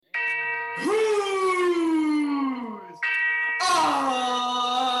Who's on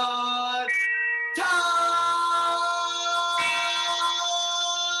top?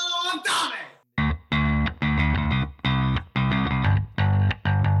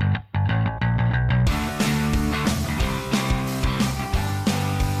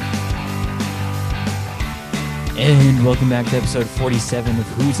 And welcome back to episode 47 of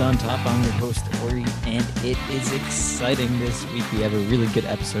Who's on Top. I'm your host, Ori, and it is exciting this week. We have a really good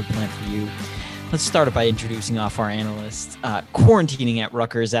episode planned for you. Let's start it by introducing off our analysts. Quarantining at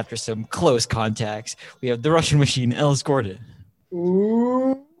Rutgers after some close contacts, we have the Russian machine, Ellis Gordon.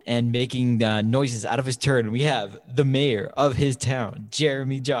 Ooh. And making noises out of his turn, we have the mayor of his town,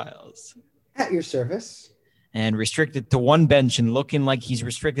 Jeremy Giles. At your service. And restricted to one bench and looking like he's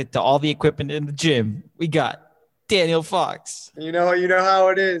restricted to all the equipment in the gym, we got Daniel Fox. You know how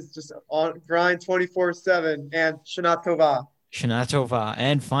it is. Just on grind 24/7 and Shana Tova. Shana Tova.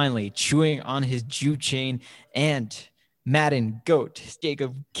 And finally, chewing on his Jew chain and Madden GOAT,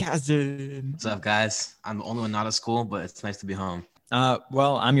 Jacob Kazan. What's up, guys? I'm the only one not at school, but it's nice to be home.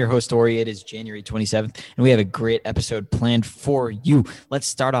 Well, I'm your host, Ori. It is January 27th, and we have a great episode planned for you. Let's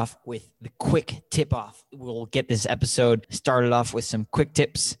start off with the quick tip-off. We'll get this episode started off with some quick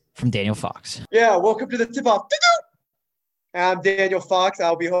tips from Daniel Fox. Yeah, welcome to the tip-off. I'm Daniel Fox.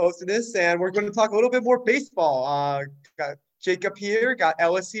 I'll be hosting this, and we're going to talk a little bit more baseball. Got Jacob here, got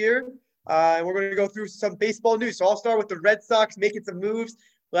Ellis here, and we're going to go through some baseball news. So I'll start with the Red Sox making some moves.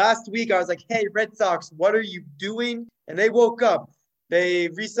 Last week, I was like, hey, Red Sox, what are you doing? And they woke up. They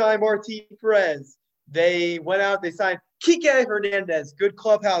re-signed Martin Perez. They went out. They signed Kike Hernandez, good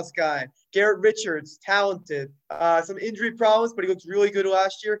clubhouse guy. Garrett Richards, talented. Some injury problems, but he looked really good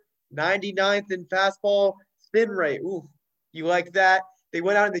last year. 99th in fastball spin rate. Ooh, you like that? They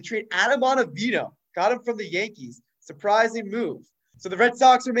went out and they traded Adam Ottavino. Got him from the Yankees. Surprising move. So the Red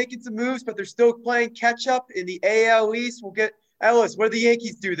Sox are making some moves, but they're still playing catch-up in the AL East. We'll get Ellis. What did the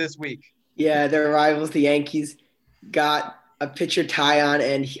Yankees do this week? Yeah, their rivals, the Yankees, got a pitcher tie-on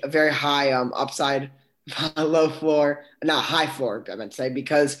and a very high upside, low floor, not high floor, I meant to say,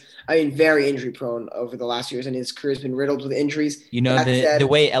 because, very injury-prone over the last years, and his career has been riddled with injuries. You know, the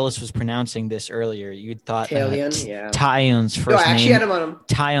way Ellis was pronouncing this earlier, you'd thought Tyon's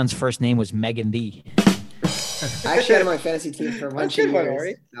first name was Megan Thee. I actually had him on my fantasy team for a bunch of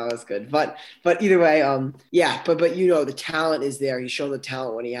years. That was good. But either way, but the talent is there. He's shown the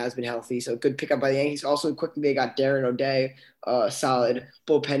talent when he has been healthy. So good pickup by the Yankees. Also, quickly, they got Darren O'Day, solid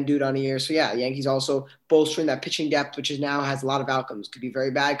bullpen dude on the year. So, yeah, the Yankees also bolstering that pitching depth, which now has a lot of outcomes. Could be very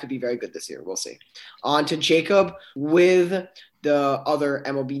bad, could be very good this year. We'll see. On to Jacob with the other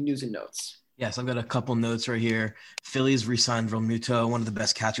MLB news and notes. Yes, I've got a couple notes right here. Phillies re-signed Realmuto, one of the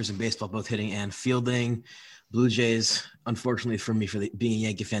best catchers in baseball, both hitting and fielding. Blue Jays, unfortunately for me, being a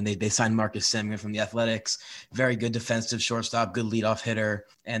Yankee fan, they signed Marcus Semien from the Athletics. Very good defensive shortstop, good leadoff hitter.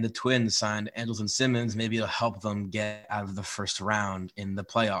 And the Twins signed Andrelton Simmons. Maybe it'll help them get out of the first round in the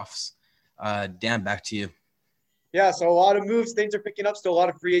playoffs. Dan, back to you. Yeah, so a lot of moves. Things are picking up. Still a lot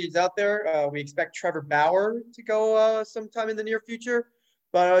of free agents out there. We expect Trevor Bauer to go sometime in the near future.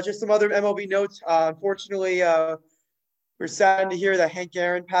 But just some other MLB notes. Unfortunately, we're sad to hear that Hank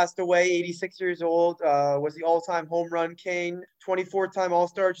Aaron passed away, 86 years old, was the all-time home run king, 24-time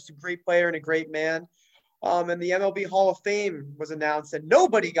All-Star, just a great player and a great man. And the MLB Hall of Fame was announced, and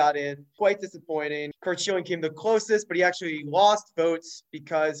nobody got in. Quite disappointing. Curt Schilling came the closest, but he actually lost votes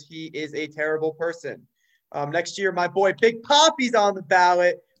because he is a terrible person. Next year, my boy Big Poppy's on the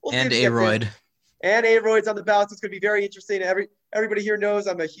ballot. And A-Royd. And A-Royd's on the ballot, so it's going to be very interesting. Everybody here knows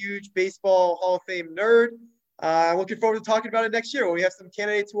I'm a huge baseball Hall of Fame nerd. I'm looking forward to talking about it next year when we have some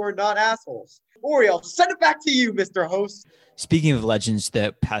candidates who are not assholes. Ori, I'll send it back to you, Mr. Host. Speaking of legends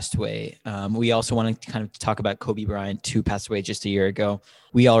that passed away, we also want to kind of talk about Kobe Bryant, who passed away just a year ago.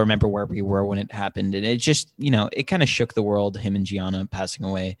 We all remember where we were when it happened, and it just, it kind of shook the world, him and Gianna passing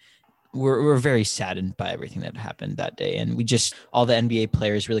away. We're very saddened by everything that happened that day, and all the NBA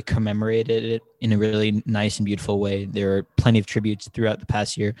players really commemorated it in a really nice and beautiful way. There are plenty of tributes throughout the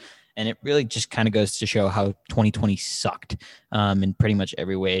past year. And it really just kind of goes to show how 2020 sucked in pretty much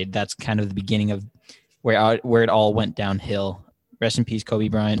every way. That's kind of the beginning of where it all went downhill. Rest in peace, Kobe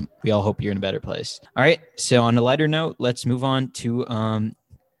Bryant. We all hope you're in a better place. All right. So on a lighter note, let's move on to on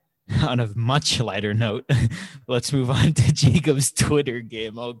a much lighter note. Let's move on to Jacob's Twitter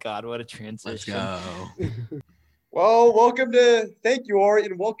game. Oh God, what a transition! Let's go. Well, thank you, Ori,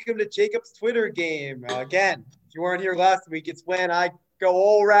 and welcome to Jacob's Twitter game. Again, if you weren't here last week, it's when I go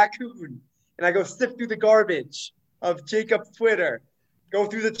all raccoon and I go sift through the garbage of Jacob's Twitter, go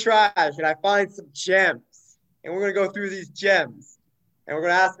through the trash, and I find some gems. And we're going to go through these gems. And we're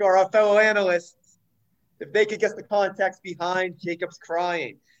going to ask our fellow analysts if they could guess the context behind Jacob's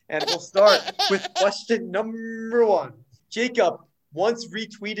crying. And we'll start with question number 1. Jacob once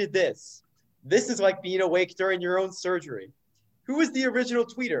retweeted this. This is like being awake during your own surgery. Who was the original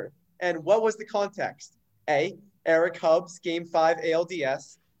tweeter, and what was the context? A, Eric Hubbs, Game 5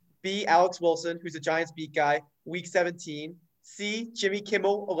 ALDS. B, Alex Wilson, who's a Giants beat guy, Week 17. C, Jimmy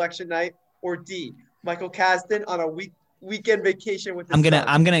Kimmel, election night. Or D, Michael Kasdan on a weekend vacation with his I'm gonna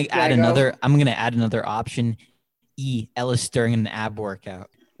Can I add go? another option. option. E, Ellis during an ab workout.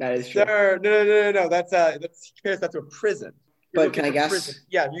 That is true. Sir, no. That's compares that to a prison. You're But can looking I for guess? prison.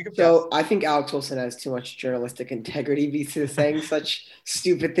 Yeah, you can So guess. I think Alex Wilson has too much journalistic integrity because he's saying such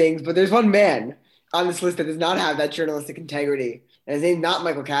stupid things. But there's one man on this list that does not have that journalistic integrity. And his name's not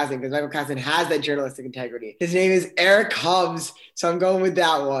Michael Kasdan, because Michael Kasdan has that journalistic integrity. His name is Eric Hubbs. So I'm going with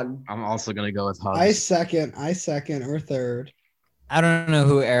that one. I'm also gonna go with Hubbs. I second or third. I don't know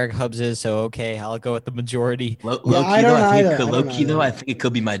who Eric Hubbs is, so okay, I'll go with the majority. Low Yeah, key I though, don't I think either. I don't low key though, either. I think it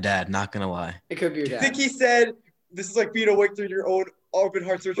could be my dad. Not gonna lie. It could be your I dad. think he said this is like being awake through your own open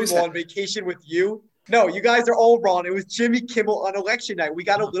heart surgery Who's while that? on vacation with you. No, you guys are all wrong. It was Jimmy Kimmel on election night. We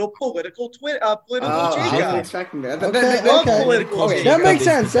got a little political political Oh, I wasn't Jacob. expecting that. Okay, love okay. political Okay. That Jacob. makes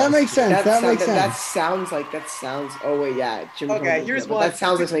sense. That makes sense. That makes That sense. sounds. Oh wait, yeah. Jimmy Okay, Kimmel, here's but one. that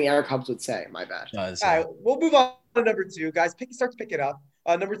sounds like something Eric Hubbs would say. My bad. Does. All right, we'll move on to number 2, guys. Start to pick it up.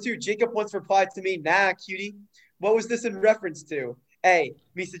 Number 2, Jacob once replied to me, "Nah, cutie." What was this in reference to? A,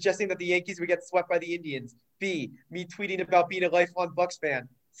 me suggesting that the Yankees would get swept by the Indians. B, me tweeting about being a lifelong Bucks fan.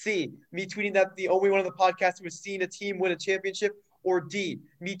 C, me tweeting that the only one on the podcast who has seen a team win a championship. Or D,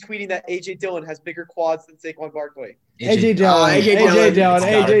 me tweeting that A.J. Dillon has bigger quads than Saquon Barkley. AJ Dillon. AJ AJ Dillon. Dillon. It's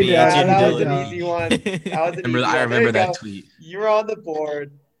gotta AJ be Dillon. AJ That was Dillon. an Easy one. That was an easy I one. remember There you that go. tweet. You're on the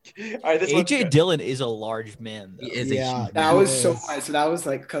board. All right, this one's AJ good. Dillon is a large man, though. He is Yeah, a huge That man. was so Yes. funny. So that was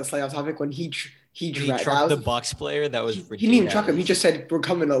like slightly off topic when he When he dragged. trucked that the was- Bucks player, that was he ridiculous. didn't even truck him. He just said, "We're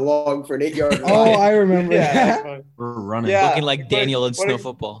coming along for an 8-yard run." Oh, I remember Yeah, that's that. fun. We're running. Yeah. Looking like Daniel in What snow a-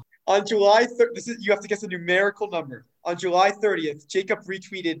 football. On July 30th, you have to guess a numerical number. On July 30th, Jacob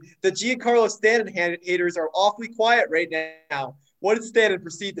retweeted, "The Giancarlo Stanton haters are awfully quiet right now. What did Stanton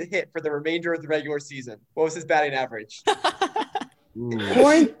proceed to hit for the remainder of the regular season? What was his batting average?" Ooh.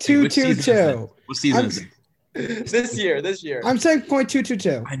 .222. Which season is it? What season I'm- is it? This year. I'm saying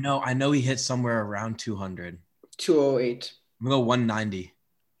 .222. I know he hit somewhere around 200. 208. I'm gonna go 190.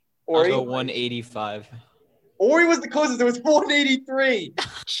 I'll Ori? go 185. Ori was the closest. It was 183.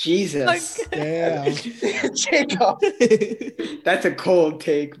 Jesus, Damn. Jacob. that's a cold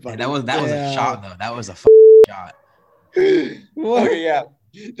take, Yeah, but that was Yeah. a shot though. That was a shot. What? Okay, yeah.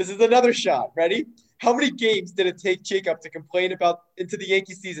 This is another shot. Ready? How many games did it take Jacob to complain about into the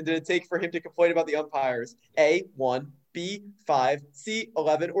Yankee season? Did it take for him to complain about the umpires? A, 1, B, 5, C,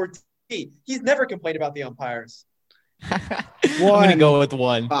 11, or D? He's never complained about the umpires. I'm gonna go with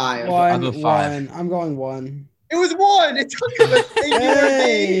 1. 5. I'll go 5. One. I'm going 1. It was 1. It took him a singular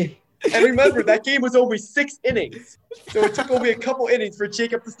day. Hey. And remember, that game was only 6 innings. So it took only a couple innings for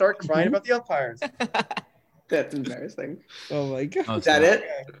Jacob to start crying about the umpires. That's embarrassing. Oh my god. Oh, Is that it?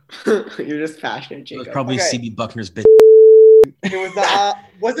 Okay. You're just passionate, It was Jacob. probably Okay. CB Buckner's bitch. It was not.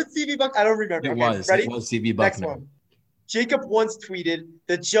 Was it CB Buck? I don't remember. It Okay, was. ready? It was CB Next Buckner. one. Jacob once tweeted,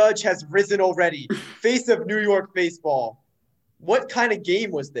 "The judge has risen already. Face of New York baseball." What kind of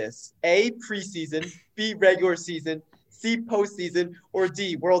game was this? A, preseason, B, regular season, C, postseason, or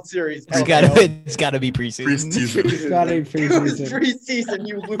D, World Series? It's gotta be preseason. It's gotta be It was preseason. preseason,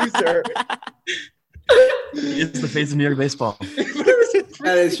 you loser. It's the face of New York baseball.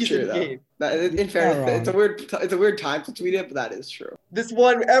 That is Preseason true, though. game. In fairness, Not it's a weird time to tweet it, but that is true. This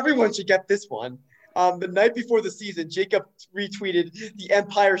one, everyone should get this one. The night before the season, Jacob retweeted, "The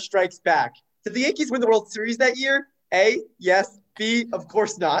Empire Strikes Back." Did the Yankees win the World Series that year? A, yes. B, of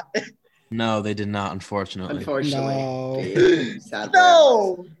course not. No, they did not, unfortunately. Unfortunately. No. Sad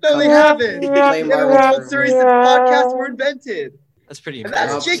No, they Come on. haven't. Blame The Marvel World for- Series since podcasts were invented. That's pretty And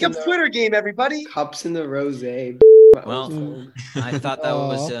impressive. that's Jacob's Twitter game, everybody. Cups in the rose. Well, I thought that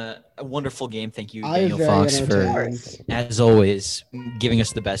was a wonderful game. Thank you, I was Daniel very Fox, for, entertained. as always, giving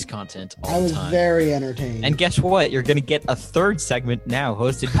us the best content I all was the time. very entertained. And guess what? You're going to get a third segment now,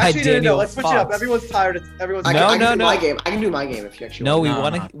 hosted by Actually, Daniel no. Let's switch it up. Fox. Everyone's tired. Everyone's I No, can, I can no, do no. my game. I can do my game if you actually No,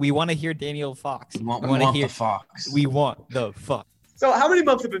 want. we want to hear Daniel Fox. We want, We we wanna want hear- the Fox. We want the Fox. So, how many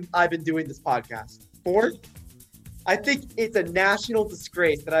months have I been doing this podcast? 4? I think it's a national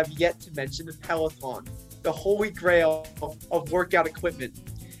disgrace that I've yet to mention the Peloton, the holy grail of workout equipment.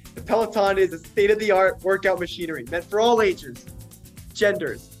 The Peloton is a state-of-the-art workout machinery meant for all ages,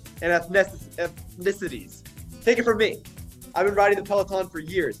 genders, and ethnicities. Take it from me. I've been riding the Peloton for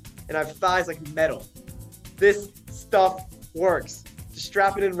years, and I have thighs like metal. This stuff works. Just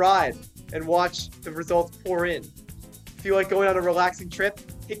strap it and ride, and watch the results pour in. Feel like going on a relaxing trip?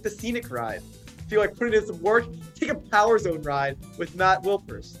 Take the scenic ride. Feel like putting in some work? Take a Power Zone ride with Matt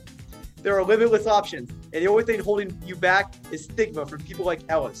Wilpers. There are limitless options, and the only thing holding you back is stigma from people like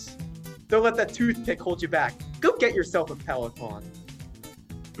Ellis. Don't let that toothpick hold you back. Go get yourself a Peloton.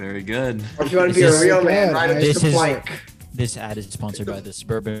 Very good. Or if you want to be a real man, ride This Mr. is- Plank. This ad is sponsored by the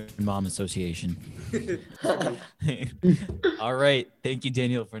Suburban Mom Association. All right. Thank you,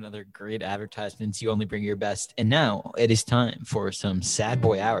 Daniel, for another great advertisement. You only bring your best. And now it is time for some sad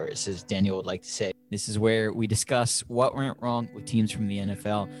boy hours, as Daniel would like to say. This is where we discuss what went wrong with teams from the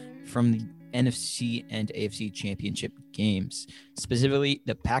NFL, from the NFC and AFC championship games, specifically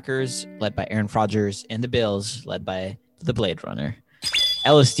the Packers, led by Aaron Fraudgers, and the Bills, led by the Blade Runner.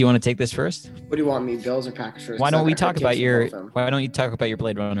 Ellis, do you want to take this first? What do you want me, Bills or Packers first? Why don't you I talk got about takes your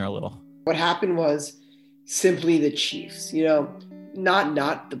Blade Runner a little? What happened was simply the Chiefs.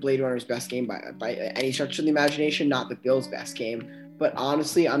 Not the Blade Runner's best game by any stretch of the imagination, not the Bills' best game. But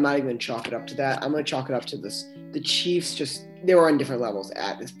honestly, I'm not even going to chalk it up to that. I'm going to chalk it up to this. The Chiefs they were on different levels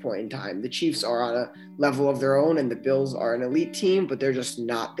at this point in time. The Chiefs are on a level of their own, and the Bills are an elite team, but they're just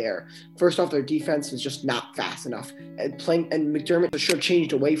not there. First off, their defense was just not fast enough. And McDermott should have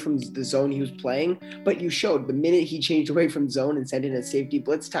changed away from the zone he was playing, but you showed the minute he changed away from zone and sent in a safety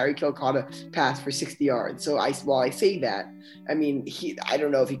blitz, Tyreek Hill caught a pass for 60 yards. So while I say that, I mean, I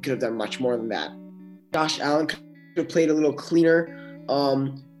don't know if he could have done much more than that. Josh Allen could have played a little cleaner.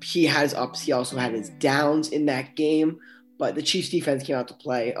 He had his ups. He also had his downs in that game. But the Chiefs defense came out to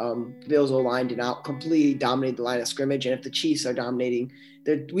play. The Bills O-line did not completely dominate the line of scrimmage. And if the Chiefs are dominating,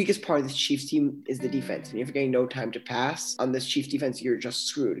 the weakest part of this Chiefs team is the defense. And if you're getting no time to pass on this Chiefs defense, you're just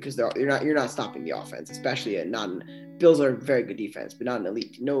screwed because you're not stopping the offense, especially Bills are a very good defense, but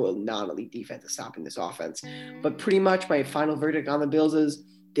no non-elite defense is stopping this offense. But pretty much my final verdict on the Bills is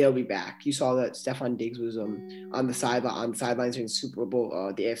they'll be back. You saw that Stephon Diggs was on the sidelines during the Super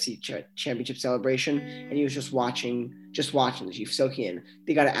Bowl, the AFC Championship celebration, and he was just watching the Chiefs soaking in.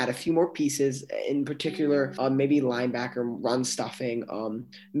 They got to add a few more pieces, in particular, maybe linebacker run stuffing,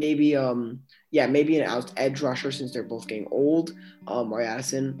 maybe an edge rusher since they're both getting old. Mario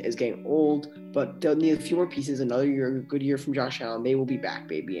Addison is getting old, but they'll need a few more pieces. Another year, good year from Josh Allen. They will be back,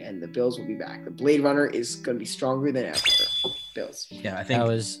 baby, and the Bills will be back. The Blade Runner is going to be stronger than ever. Bills. Yeah, I think that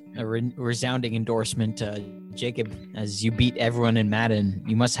was a resounding endorsement, Jacob. As you beat everyone in Madden,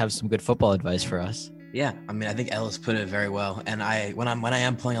 you must have some good football advice for us. Yeah, I mean, I think Ellis put it very well, and when I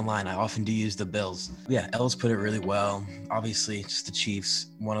am playing online, I often do use the Bills. Yeah, Ellis put it really well. Obviously, just the Chiefs,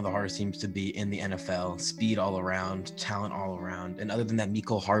 one of the hardest teams to beat in the NFL. Speed all around, talent all around, and other than that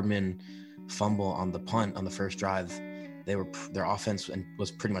Mecole Hardman fumble on the punt on the first drive, their offense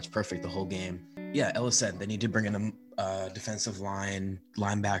was pretty much perfect the whole game. Yeah, Ellis said they need to bring in a defensive line,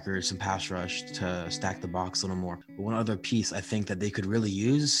 linebackers, and pass rush to stack the box a little more. But one other piece I think that they could really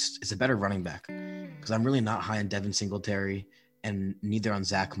use is a better running back, because I'm really not high on Devin Singletary and neither on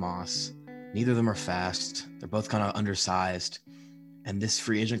Zach Moss. Neither of them are fast. They're both kind of undersized. And this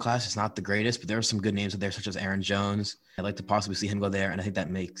free agent class is not the greatest, but there are some good names in there, such as Aaron Jones. I'd like to possibly see him go there, and I think that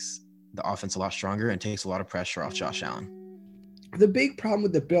makes the offense a lot stronger and takes a lot of pressure off Josh Allen. The big problem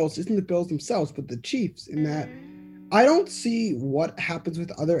with the Bills isn't the Bills themselves, but the Chiefs, in that I don't see what happens with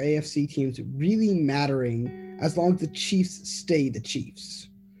other AFC teams really mattering as long as the Chiefs stay the Chiefs,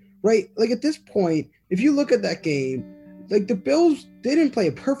 right? Like at this point, if you look at that game, like the Bills, they didn't play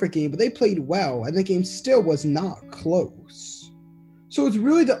a perfect game, but they played well, and the game still was not close. So it's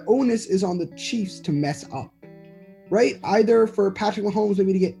really the onus is on the Chiefs to mess up, right? Either for Patrick Mahomes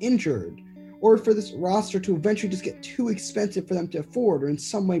maybe to get injured, or for this roster to eventually just get too expensive for them to afford or in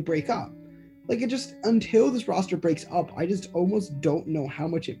some way break up. Like until this roster breaks up, I just almost don't know how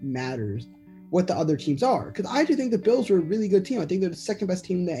much it matters what the other teams are. Because I do think the Bills are a really good team. I think they're the second best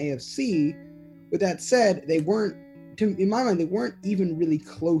team in the AFC. With that said, in my mind, they weren't even really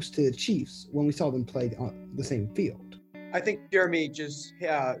close to the Chiefs when we saw them play on the same field. I think Jeremy just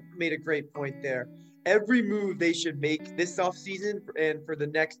made a great point there. Every move they should make this offseason and for the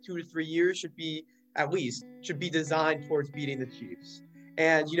next 2 to 3 years should be designed towards beating the Chiefs.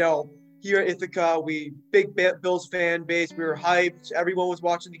 And, here at Ithaca, we big Bills fan base. We were hyped. Everyone was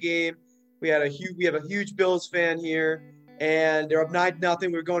watching the game. We have a huge Bills fan here, and they're up 9-0. We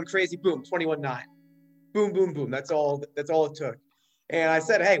were going crazy. Boom, 21-9. Boom, boom, boom. That's all it took. And I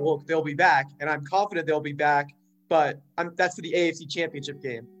said, hey, well, they'll be back, and I'm confident they'll be back. But that's the AFC Championship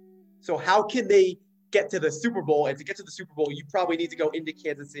game. So how can they get to the Super Bowl. And to get to the Super Bowl, you probably need to go into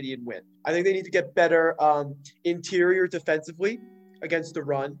Kansas City and win. I think they need to get better interior defensively against the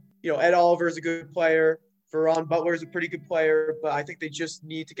run. Ed Oliver is a good player. Veron Butler is a pretty good player, but I think they just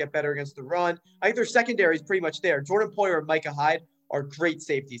need to get better against the run. I think their secondary is pretty much there. Jordan Poyer and Micah Hyde are great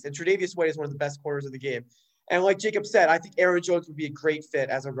safeties, and Tre'Davious White is one of the best corners of the game. And like Jacob said, I think Aaron Jones would be a great fit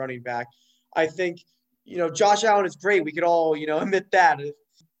as a running back. I think, Josh Allen is great. We could all, admit that.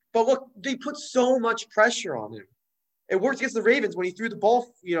 But look, they put so much pressure on him. It worked against the Ravens when he threw the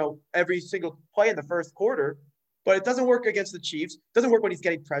ball, every single play in the first quarter. But it doesn't work against the Chiefs. It doesn't work when he's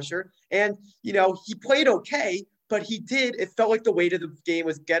getting pressure. And, he played okay, but it felt like the weight of the game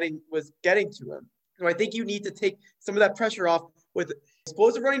was getting to him. So I think you need to take some of that pressure off with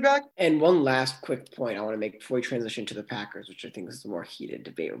explosive running back. And one last quick point I want to make before we transition to the Packers, which I think is the more heated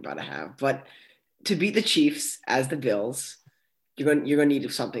debate we're about to have. But to beat the Chiefs as the Bills, you're going to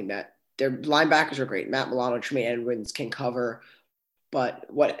need something that their linebackers are great. Matt Milano, Tremaine Edmonds can cover. But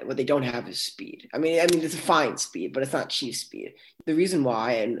what they don't have is speed. I mean, it's a fine speed, but it's not Chiefs speed. The reason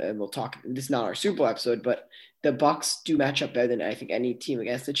why, and we'll talk, this is not our Super Bowl episode, but the Bucs do match up better than I think any team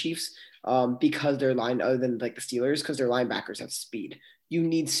against the Chiefs because their line, other than like the Steelers, because their linebackers have speed. You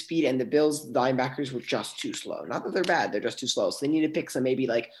need speed, and the Bills linebackers were just too slow. Not that they're bad, they're just too slow. So they need to pick some maybe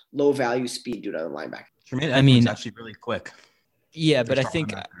like low value speed due to the linebacker. Tremaine Edmonds actually really quick. Yeah, but I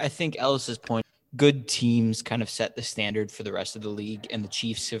think Ellis's point. Good teams kind of set the standard for the rest of the league, and the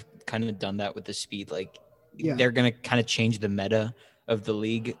Chiefs have kind of done that with the speed. They're going to kind of change the meta of the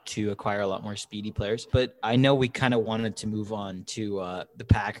league to acquire a lot more speedy players. But I know we kind of wanted to move on to the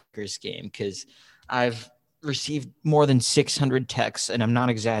Packers game because I've received more than 600 texts, and I'm not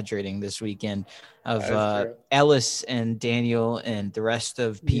exaggerating, this weekend of Ellis and Daniel and the rest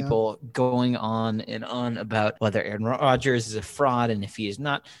of people going on and on about whether Aaron Rodgers is a fraud and if he is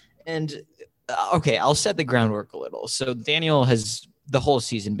not. And okay, I'll set the groundwork a little. So Daniel has the whole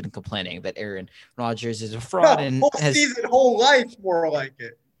season been complaining that Aaron Rodgers is a fraud, and whole life, more like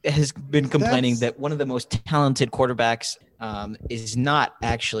it. Has been complaining that one of the most talented quarterbacks is not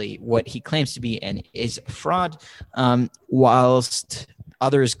actually what he claims to be and is a fraud, whilst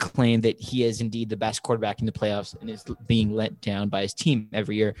others claim that he is indeed the best quarterback in the playoffs and is being let down by his team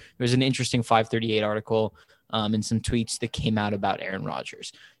every year. There was an interesting 538 article and some tweets that came out about Aaron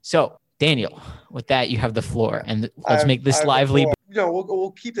Rodgers. So, Daniel, with that, you have the floor, and let's make this lively.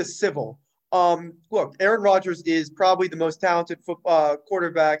 We'll keep this civil. Look, Aaron Rodgers is probably the most talented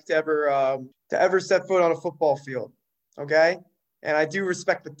quarterback to ever set foot on a football field. Okay, and I do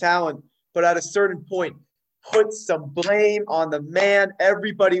respect the talent, but at a certain point, put some blame on the man.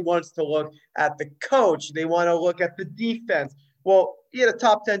 Everybody wants to look at the coach. They want to look at the defense. Well, he had a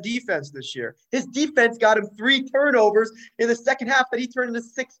top 10 defense this year. His defense got him 3 turnovers in the second half that he turned into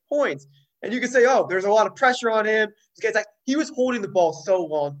 6 points. And you can say, oh, there's a lot of pressure on him. He was holding the ball so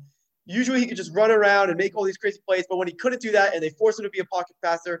long. Usually he could just run around and make all these crazy plays, but when he couldn't do that and they forced him to be a pocket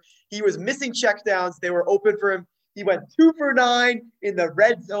passer, he was missing checkdowns. They were open for him. He went 2 for 9 in the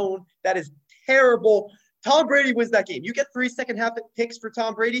red zone. That is terrible. Tom Brady wins that game. You get 3 second half picks for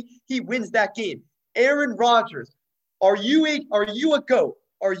Tom Brady, he wins that game. Aaron Rodgers, Are you a GOAT?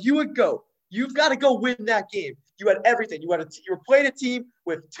 Are you a GOAT? You've got to go win that game. You had everything. You were playing a team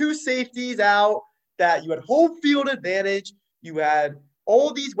with 2 safeties out, that you had home field advantage. You had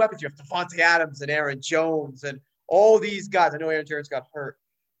all these weapons. You have Devontae Adams and Aaron Jones and all these guys. I know Aaron Jones got hurt,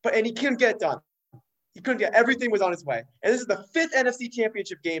 and he couldn't get it done. He couldn't get everything was on his way. And this is the 5th NFC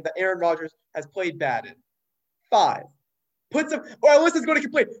Championship game that Aaron Rodgers has played bad in. 5. Alyssa's going to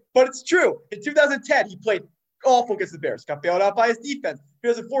complain, but it's true. In 2010, he played awful against the Bears. Got bailed out by his defense.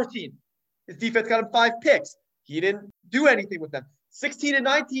 2014, his defense got him 5 picks. He didn't do anything with them. 16 and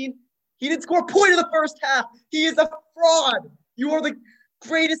 19, he didn't score a point in the first half. He is a fraud. You are the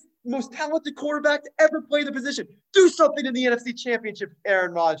greatest, most talented quarterback to ever play the position. Do something in the NFC Championship,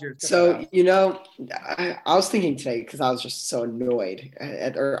 Aaron Rodgers. So, I was thinking today, because I was just so annoyed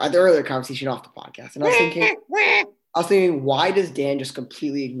at the earlier conversation off the podcast. And I was thinking, why does Dan just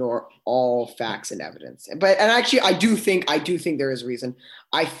completely ignore all facts and evidence? And actually, I do think there is a reason.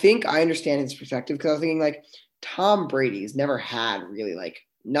 I think I understand his perspective, because I was thinking, Tom Brady's never had really,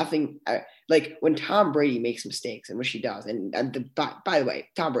 nothing. When Tom Brady makes mistakes, and which he does, by the way,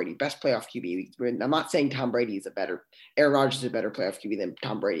 Tom Brady, best playoff QB. I'm not saying Tom Brady is Aaron Rodgers is a better playoff QB than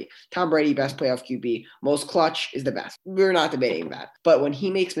Tom Brady. Tom Brady, best playoff QB, most clutch, is the best. We're not debating that. But when he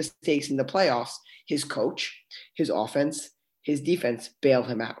makes mistakes in the playoffs, his coach, his offense, his defense bail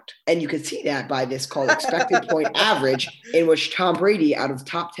him out. And you can see that by this called expected point average, in which Tom Brady, out of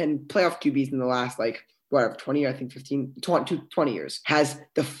top 10 playoff QBs in the last 20 years, 15, 20 years, has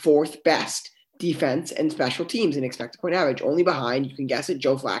the 4th best defense, and special teams in expected point average. Only behind, you can guess it,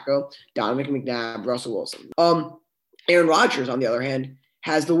 Joe Flacco, Donovan McNabb, Russell Wilson. Aaron Rodgers, on the other hand,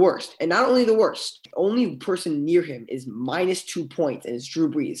 has the worst. And not only the worst, the only person near him is -2 points, and it's Drew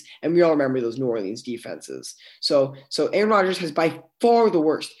Brees. And we all remember those New Orleans defenses. So Aaron Rodgers has by far the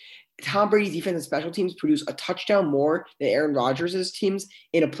worst. Tom Brady's defense and special teams produce a touchdown more than Aaron Rodgers' teams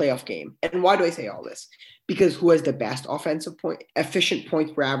in a playoff game. And why do I say all this? Because who has the best efficient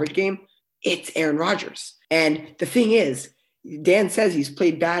points per average game? It's Aaron Rodgers. And the thing is, Dan says he's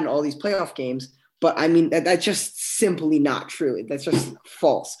played bad in all these playoff games, but I mean, that's just simply not true. That's just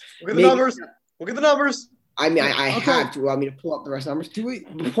false. Look at the numbers. Look at the numbers. I mean, I have to. You want me to pull up the rest of the numbers?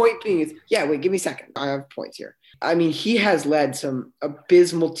 The point being is, wait, give me a second. I have points here. I mean, he has led some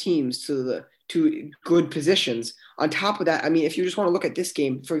abysmal teams to good positions. On top of that, I mean, if you just want to look at this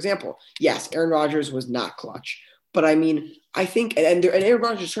game, for example, yes, Aaron Rodgers was not clutch. But I mean, I think, and Aaron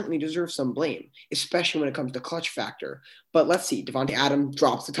Rodgers certainly deserves some blame, especially when it comes to clutch factor. But let's see, Devontae Adams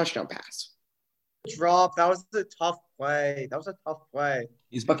drops the touchdown pass. That was a tough play.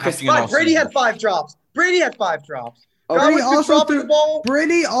 Brady had 5 drops. Brady also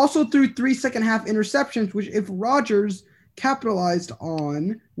threw 3 second-half interceptions, which if Rodgers capitalized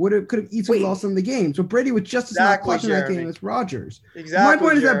on, could have easily lost them the game. So Brady was just as not clutch in that game as Rodgers. Exactly. My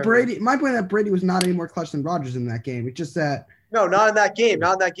point is that Brady was not any more clutch than Rodgers in that game. It's just that. No, not in that game.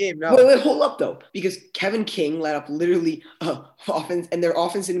 No. Wait, hold up though, because Kevin King let up literally offense, and their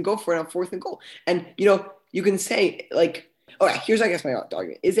offense didn't go for it on 4th and goal. And you can say all right, here's I guess my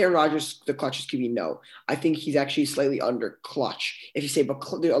argument: is Aaron Rodgers the clutchest QB? No, I think he's actually slightly under clutch. If you say, but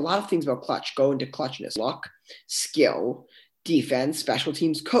there are a lot of things about clutch go into clutchness: luck, skill, defense, special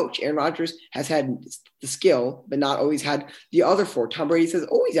teams, coach. Aaron Rodgers has had the skill, but not always had the other 4. Tom Brady says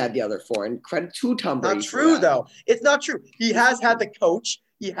always had the other 4, and credit to Tom Brady. Not true, though. It's not true. He has had the coach.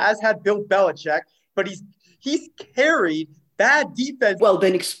 He has had Bill Belichick, but he's carried bad defense. Well,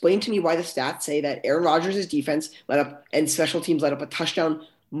 then explain to me why the stats say that Aaron Rodgers' defense let up and special teams let up a touchdown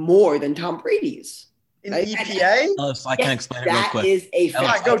more than Tom Brady's. In EPA? I can explain it real quick. That is a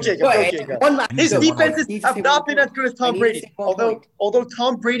fact. Go, Jacob. His defenses have not been as good as Tom Brady's. Although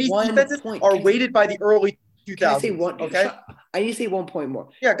Tom Brady's defenses are weighted by the early 2000s. I need to say 1 point more.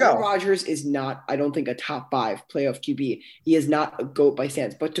 Yeah, go. Aaron Rodgers is not, I don't think, a top 5 playoff QB. He is not a GOAT by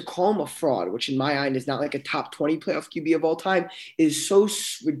stance. But to call him a fraud, which in my mind is not like a top 20 playoff QB of all time, is so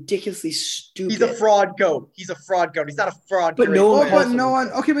ridiculously stupid. He's a fraud GOAT. He's not a fraud. But no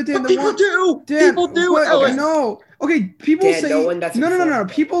one. Okay, but Dan, people do. People do. No. Okay, people say no.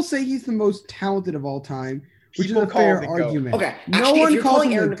 People say he's the most talented of all time. Which People is a fair call him the argument. Okay. No one calls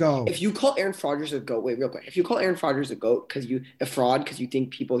him the GOAT. If you call Aaron Fraudgers a GOAT, wait, real quick. If you call Aaron Fraudgers a GOAT because you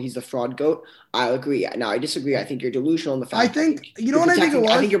think he's the fraud GOAT, I'll agree. Now I disagree. I think you're delusional in the fact. I think you know what I think it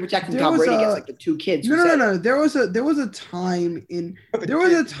was. I think you're protecting Tom Brady against the 2 kids. No. There was a time in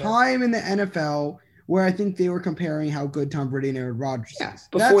the NFL where I think they were comparing how good Tom Brady and Aaron Rodgers is.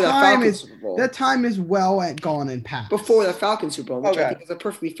 Before that time is well gone and past. Before the Falcons Super Bowl, which I think is a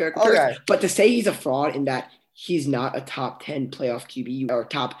perfectly fair comparison. Okay. But to say he's a fraud in that he's not a top 10 playoff QB or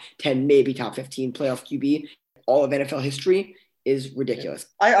top 10, maybe top 15 playoff QB, all of NFL history is ridiculous.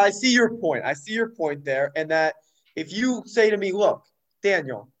 I see your point. I see your point there. And that if you say to me, look,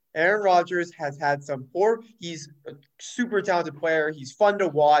 Daniel, Aaron Rodgers has had he's a super talented player. He's fun to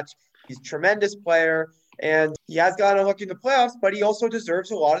watch. He's a tremendous player. And he has gotten unlucky in the playoffs, but he also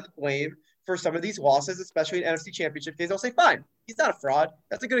deserves a lot of the blame for some of these losses, especially in NFC Championship games. I'll say, fine, he's not a fraud.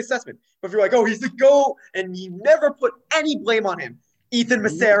 That's a good assessment. But if you're like, oh, he's the GOAT, and you never put any blame on him, Ethan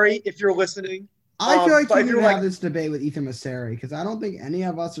Masseri, if you're listening. I feel like you need to have this debate with Ethan Masseri because I don't think any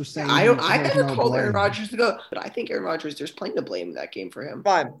of us are saying. I never called Aaron Rodgers the GOAT, but I think Aaron Rodgers, there's plenty to blame in that game for him.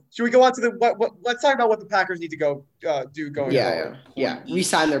 Fine. Should we go on to let's talk about what the Packers need to go do going forward. Yeah.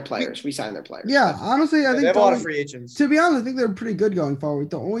 Resign their players. Yeah, honestly, I think they have a lot of free agents. To be honest, I think they're pretty good going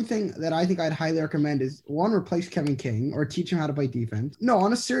forward. The only thing that I think I'd highly recommend is one, replace Kevin King or teach him how to play defense. No,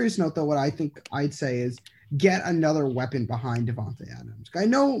 on a serious note, though, what I think I'd say is get another weapon behind Devontae Adams. I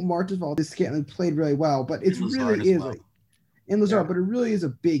know Martez Valdez played really well, but it really is but it really is a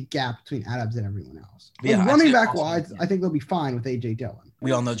big gap between Adams and everyone else. Yeah, running back wise, I think they'll be fine with AJ Dillon.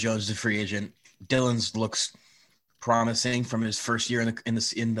 We all know Jones is a free agent. Dillon's looks promising from his first year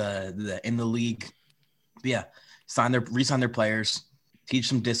in the league. But yeah, re-sign their players, teach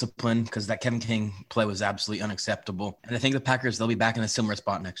some discipline because that Kevin King play was absolutely unacceptable. And I think the Packers, they'll be back in a similar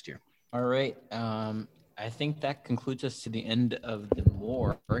spot next year. All right. I think that concludes us to the end of the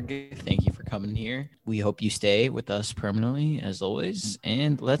morgue. Thank you for coming here. We hope you stay with us permanently, as always.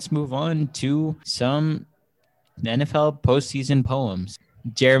 And let's move on to some NFL postseason poems.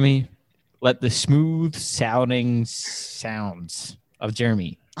 Jeremy, Let the smooth sounding sounds of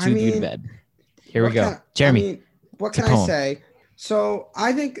Jeremy soothe you to bed. Here we go. Jeremy, what can I say? So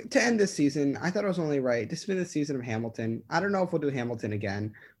I think to end this season, I thought it was only right. This has been the season of Hamilton. I don't know if we'll do Hamilton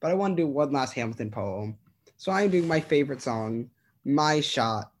again, but I want to do one last Hamilton poem. So I am doing my favorite song, My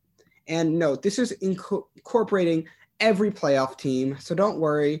Shot. And no, this is incorporating every playoff team. So don't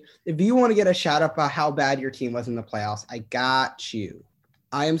worry. If you want to get a shout out about how bad your team was in the playoffs, I got you.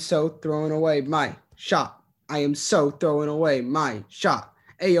 I am so throwing away my shot. I am so throwing away my shot.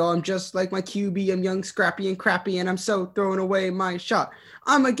 Ayo, I'm just like my QB. I'm young, scrappy, and crappy, and I'm so throwing away my shot.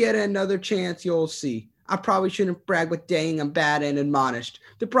 I'm going to get another chance, you'll see. I probably shouldn't brag, but dang, I'm bad and admonished.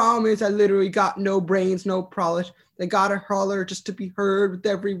 The problem is I literally got no brains, no polish. They got a holler just to be heard with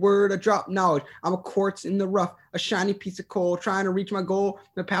every word. I drop knowledge. I'm a quartz in the rough, a shiny piece of coal, trying to reach my goal.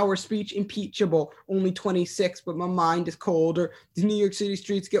 My power of speech impeachable. Only 26, but my mind is colder. The New York City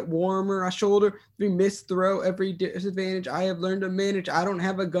streets get warmer. I shoulder every miss throw, every disadvantage I have learned to manage. I don't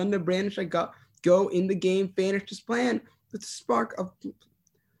have a gun to brandish. I go in the game, vanish. This plan with the spark of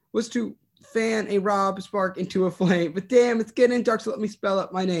was to fan a rob spark into a flame. But damn, it's getting dark, so let me spell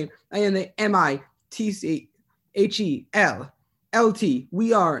out my name. I am the MITCHELLT.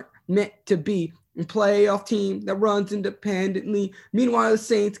 We aren't meant to be a playoff team that runs independently. Meanwhile, the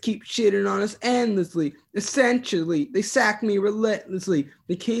Saints keep shitting on us endlessly. Essentially, they sack me relentlessly.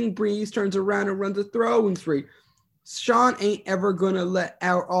 The King Breeze turns around and runs a throwing spree. Sean ain't ever gonna let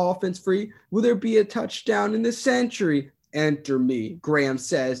our offense free. Will there be a touchdown in this century? Enter me, Graham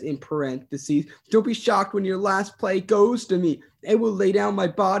says in parentheses. Don't be shocked when your last play goes to me. It will lay down my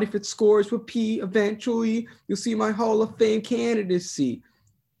body if it scores with P. Eventually, you'll see my Hall of Fame candidacy.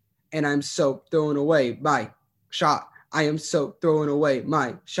 And I'm so throwing away my shot. I am so throwing away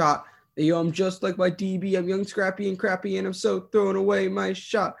my shot. Yo, I'm just like my DB. I'm young, scrappy, and crappy, and I'm so throwing away my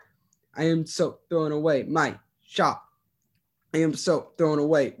shot. I am so throwing away my shot. I am so throwing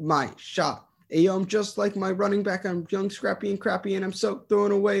away my shot. Yo, I'm just like my running back. I'm young, scrappy, and crappy, and I'm so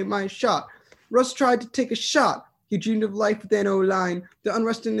throwing away my shot. Russ tried to take a shot. He dreamed of life with an O-line. The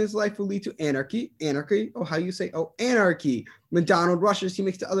unrest in his life will lead to anarchy. Anarchy? Oh, how you say? Oh, anarchy. When Donald rushes, he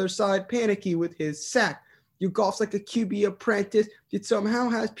makes the other side panicky with his sack. You golf's like a QB apprentice. It somehow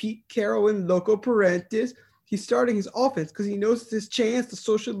has Pete Carroll and Loco Parentis. He's starting his offense because he knows it's his chance to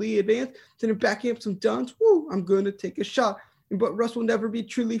socially advance. Then backing up some duns. Woo, I'm going to take a shot. But Russ will never be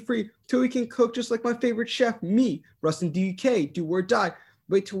truly free till he can cook just like my favorite chef, me. Russ and DK, do or die.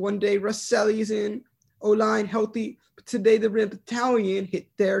 Wait till one day Russ Sally's in O-line healthy, but today the Ram Battalion hit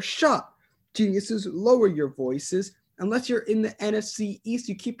their shot. Geniuses, lower your voices. Unless you're in the NFC East,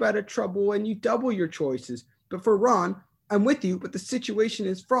 you keep out of trouble and you double your choices. But for Ron, I'm with you, but the situation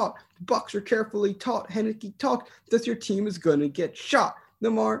is fraught. The Bucs are carefully taught. Henneke talked that your team is going to get shot.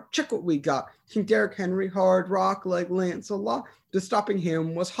 Lamar, check what we got. King Derrick Henry, hard rock like Lancelot. Just stopping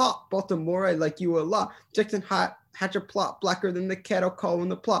him was hot. Baltimore, I like you a lot. Jackson hatch a plot blacker than the kettle calling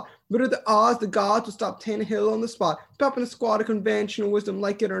the plot. What are the odds the gods will stop Tannehill on the spot? Popping a squad of conventional wisdom,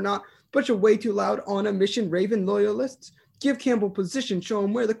 like it or not. But you're way too loud on a mission, Raven loyalists. Give Campbell position, show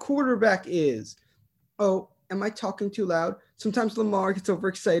him where the quarterback is. Oh, am I talking too loud? Sometimes Lamar gets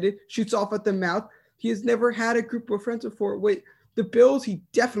overexcited, shoots off at the mouth. He has never had a group of friends before. Wait, the Bills, he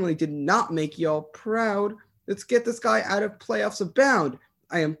definitely did not make y'all proud. Let's get this guy out of playoffs abound.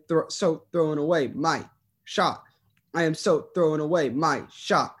 I am so throwing away my shot. I am so throwing away my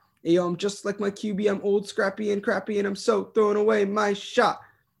shot. Yo, I'm just like my QB. I'm old, scrappy, and crappy, and I'm so throwing away my shot.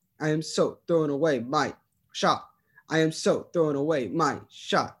 I am so throwing away my shot. I am so throwing away my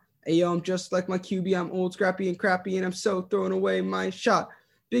shot. Yo, I'm just like my QB. I'm old, scrappy, and crappy, and I'm so throwing away my shot.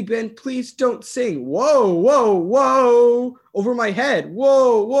 Big Ben, please don't sing. Whoa, whoa, whoa. Over my head.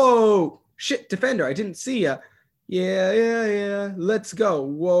 Whoa, whoa. Shit, defender, I didn't see ya. Yeah. Let's go.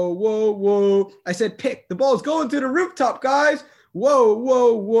 Whoa, whoa, whoa. I said pick. The ball's going to the rooftop, guys. Whoa,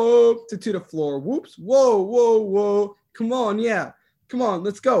 whoa, whoa. To the floor. Whoops. Whoa, whoa, whoa. Come on, yeah. Come on,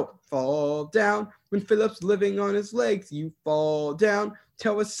 let's go. Fall down. When Phillips living on his legs, you fall down.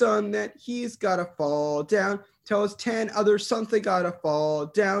 Tell his son that he's got to fall down. Tell his 10 other sons they got to fall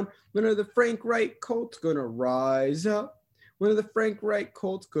down. When are the Frank Wright Colts going to rise up? When are the Frank Wright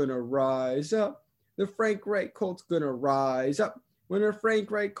Colts going to rise up? The Frank Wright Colts going to rise up. When are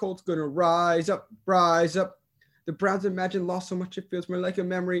Frank Wright Colts going to rise up? Rise up. The Browns imagine lost so much it feels more like a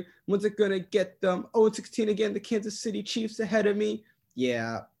memory. When's it going to get them? 0-16 again. The Kansas City Chiefs ahead of me.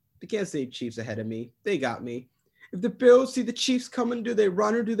 Yeah, the Kansas City Chiefs ahead of me. They got me. If the Bills see the Chiefs coming, do they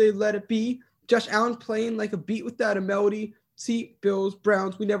run or do they let it be? Josh Allen playing like a beat without a melody. See, Bills,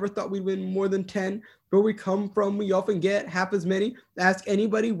 Browns, we never thought we'd win more than 10. Where we come from, we often get half as many. Ask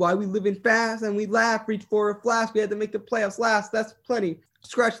anybody why we live in fast, and we laugh, reach for a flask. We had to make the playoffs last. That's plenty.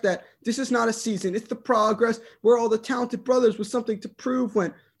 Scratch that. This is not a season. It's the progress. We're all the talented brothers with something to prove.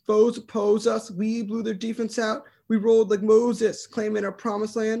 When foes oppose us, we blew their defense out. We rolled like Moses, claiming our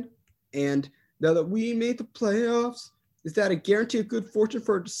promised land. And now that we made the playoffs, is that a guarantee of good fortune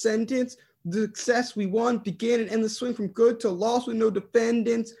for our descendants? The success we won began and ended the swing from good to loss with no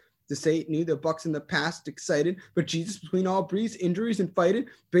defendants. To say it knew the Bucks in the past excited, but Jesus between all breeds, injuries and fighting,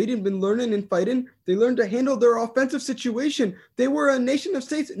 Braden been learning and fighting. They learned to handle their offensive situation. They were a nation of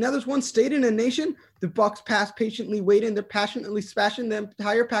states. Now there's one state in a nation. The Bucks pass patiently waiting. They're passionately smashing the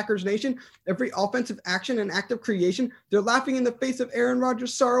entire Packers nation. Every offensive action and act of creation. They're laughing in the face of Aaron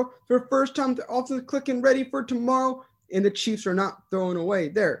Rodgers' sorrow. For the first time, they're offense clicking ready for tomorrow. And the Chiefs are not throwing away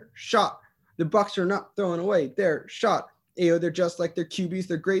their shot. The Bucks are not throwing away their shot. They're just like their QBs.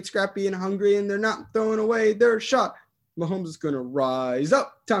 They're great, scrappy, and hungry, and they're not throwing away their shot. Mahomes is going to rise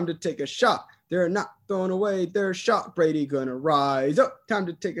up. Time to take a shot. They're not throwing away their shot. Brady going to rise up. Time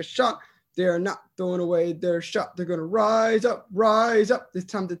to take a shot. They're not throwing away their shot. They're going to rise up, rise up.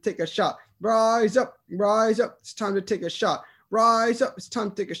 It's time to take a shot. Rise up, rise up. It's time to take a shot. Rise up. It's time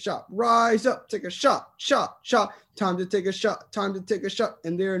to take a shot. Rise up. Take a shot. Shot. Shot. Time to take a shot. Time to take a shot.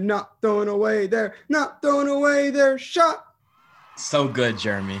 And they're not throwing away their shot. So good,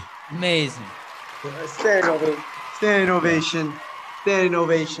 Jeremy. Amazing. Standing ovation.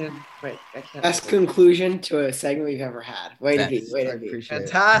 Wait, I can't. Best conclusion to a segment we've ever had. Way to be.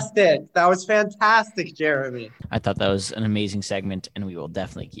 Fantastic. That was fantastic, Jeremy. I thought that was an amazing segment, and we will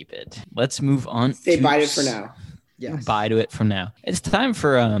definitely keep it. Let's move on. Say bye to it for now. Yes. Bye to it from now. It's time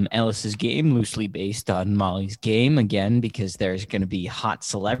for Ellis's game, loosely based on Molly's game again, because there's going to be hot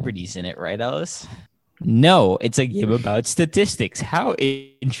celebrities in it, right, Ellis? No, it's a game about statistics. How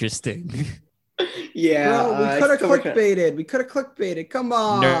interesting. Yeah. Bro, we could have clickbaited. Come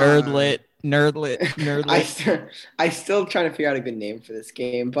on. Nerdlit. I still trying to figure out a good name for this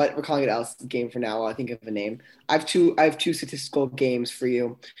game, but we're calling it Alice's game for now while I think of a name. I have two statistical games for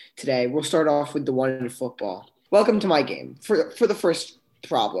you today. We'll start off with the one in football. Welcome to my game. For the first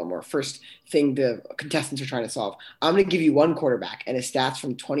problem or first thing the contestants are trying to solve, I'm going to give you one quarterback and his stats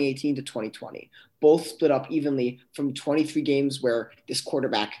from 2018 to 2020. Both split up evenly from 23 games where this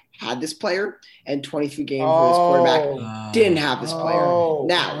quarterback had this player and 23 games where this quarterback didn't have this player.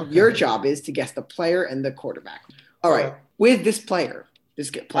 Now, your job is to guess the player and the quarterback. All right. With this player,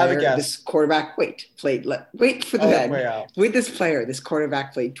 this quarterback, wait for the end. With this player, this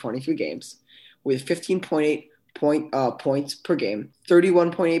quarterback played 23 games with 15.8 points per game,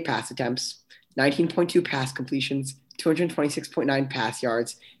 31.8 pass attempts, 19.2 pass completions, 226.9 pass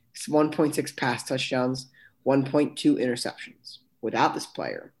yards, 1.6 pass touchdowns, 1.2 interceptions. Without this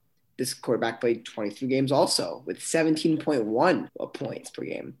player, this quarterback played 23 games also with 17.1 points per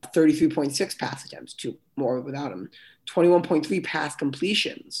game, 33.6 pass attempts, 2 more without him, 21.3 pass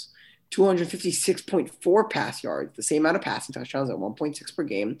completions, 256.4 pass yards, the same amount of passing touchdowns at 1.6 per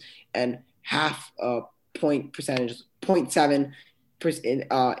game, and half a point percentage, 0.7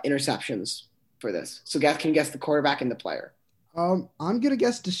 interceptions for this. So guys can guess the quarterback and the player. I'm gonna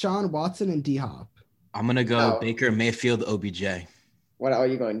guess Deshaun Watson and D-Hop. I'm gonna go Baker Mayfield, OBJ. What are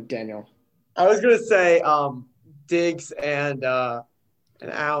you going, Daniel? I was gonna say Diggs and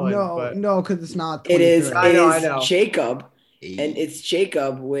Allen. No, because it's not. It is. I know. Jacob, and it's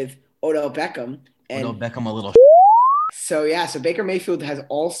Jacob with Odell Beckham. And Odell Beckham, a little. So Baker Mayfield has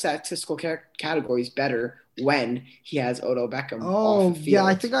all statistical categories better when he has Odell Beckham. Oh, yeah,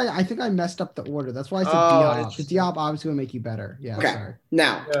 I think I messed up the order. That's why I said Diop. Because Diop obviously will make you better. Yeah. Okay. Sorry.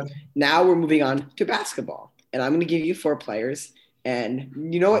 Now we're moving on to basketball, and I'm going to give you 4 players, and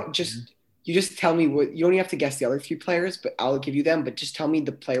you know what? You just tell me what. You don't even have to guess the other 3 players, but I'll give you them. But just tell me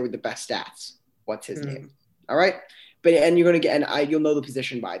the player with the best stats. What's his name? All right. You're gonna get, you'll know the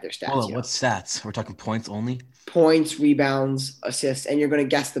position by their stats. Hold on, what stats? We're talking points only. Points, rebounds, assists, and you're gonna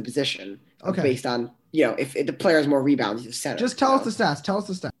guess the position based on if the player has more rebounds, he's a center. Just tell us the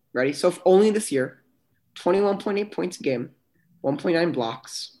stats. Ready? So only this year, 21.8 points a game, 1.9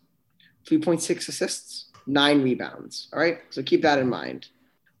 blocks, 3.6 assists, 9 rebounds. All right. So keep that in mind.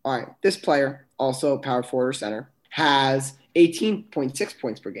 All right. This player, also power forward or center, has 18.6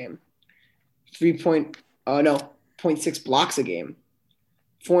 points per game, 0.6 blocks a game,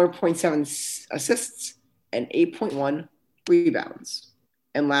 4.7 assists, and 8.1 rebounds.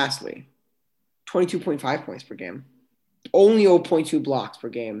 And lastly, 22.5 points per game, only 0.2 blocks per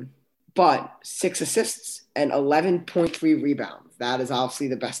game, but 6 assists and 11.3 rebounds. That is obviously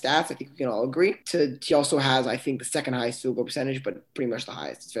the best stats. I think we can all agree. He also has, I think, the second highest field goal percentage, but pretty much the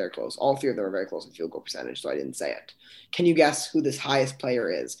highest. It's very close. All three of them are very close in field goal percentage, so I didn't say it. Can you guess who this highest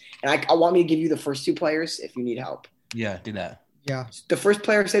player is? And I want me to give you the first two players if you need help. Yeah, do that. Yeah. The first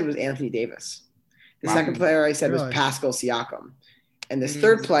player I said was Anthony Davis. The second player I said was Really? Pascal Siakam. And this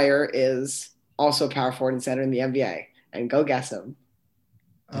third player is also a power forward and center in the NBA. And go guess him.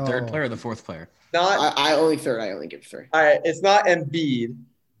 The third player or the fourth player? Not. I only give three. All right. It's not Embiid.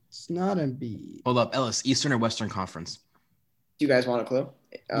 It's not Embiid. Hold up, Ellis. Eastern or Western Conference? Do you guys want a clue?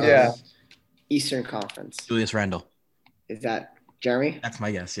 Yeah. Eastern Conference. Julius Randle. Is that Jeremy? That's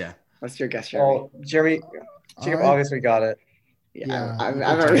my guess. Yeah. What's your guess, Jeremy? Well, Jeremy, Jacob, obviously got it. Yeah. I'm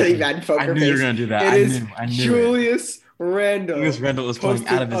a really bad poker I knew face. you were gonna do that. It is I knew Julius Randle. Julius Randle was playing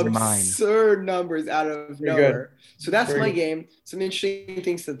out of his mind. Absurd numbers out of Pretty nowhere. So that's Very my good. game. Some interesting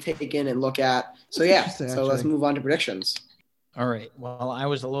things to take in and look at. So yeah. Interesting, So let's actually. move on to predictions. All right. Well, I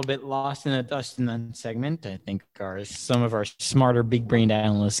was a little bit lost in the dust in that segment. I think some of our smarter big brain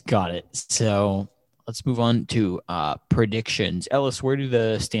analysts got it. So let's move on to predictions. Ellis, where do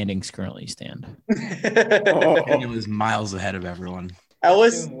the standings currently stand? Daniel is miles ahead of everyone.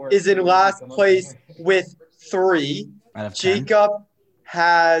 Ellis is in last place with 3. Out of 10. Jacob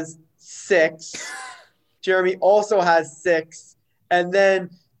has 6. Jeremy also has 6. And then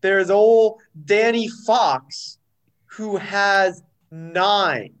there's old Danny Fox, who has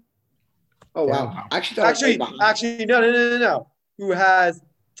 9. Oh wow. Wow. I actually thought I was behind. Actually, no. Who has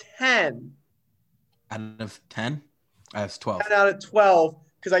 10. Out of 10? I have 12. 10 out of 12,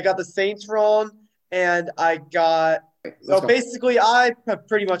 because I got the Saints wrong, and I got. Let's So go. basically, I have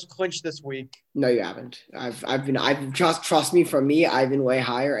pretty much clinched this week. No, you haven't. I've trust me. For me, I've been way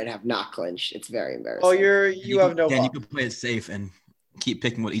higher and have not clinched. It's very embarrassing. Oh, you have no. Dan, you luck. can play it safe and keep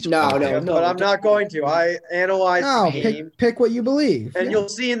picking what each. No, player- no. But I'm not going to. I analyzed No, the game, pick what you believe. and Yeah. you'll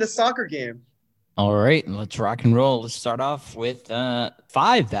see in the soccer game. All right, let's rock and roll. Let's start off with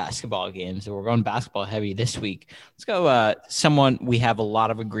 5 basketball games. So we're going basketball heavy this week. Let's go someone we have a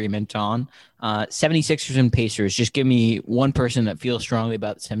lot of agreement on. 76ers and Pacers. Just give me one person that feels strongly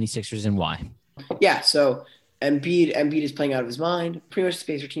about the 76ers and why. Yeah, so Embiid is playing out of his mind. Pretty much the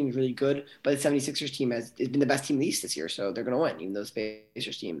Pacers team is really good, but the 76ers team has been the best team in the East this year, so they're going to win, even though the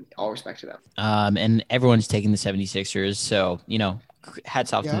Pacers team, all respect to them. And everyone's taking the 76ers. So,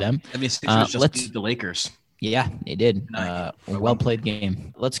 hats off to Yeah. them. I mean, Sixers just let's- beat the Lakers. Yeah, they did. Nice. Well played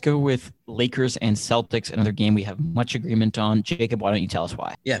game. Let's go with Lakers and Celtics, another game we have much agreement on. Jacob, why don't you tell us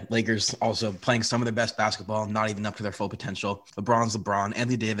why? Yeah, Lakers also playing some of their best basketball, not even up to their full potential. LeBron's LeBron.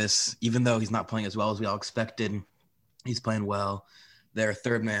 Anthony Davis, even though he's not playing as well as we all expected, he's playing well. Their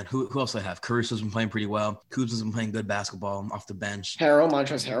third man, who else do they have? Caruso's been playing pretty well. Kuzma's been playing good basketball off the bench.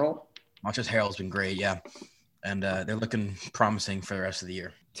 Montrezl Harrell. Montrezl Harrell's been great, yeah. And they're looking promising for the rest of the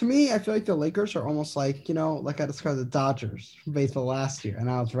year. To me, I feel like the Lakers are almost like, like I described the Dodgers from baseball last year, and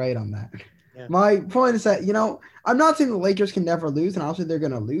I was right on that. Yeah. My point is that, I'm not saying the Lakers can never lose, and obviously they're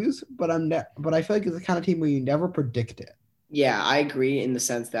going to lose, but but I feel like it's the kind of team where you never predict it. Yeah, I agree in the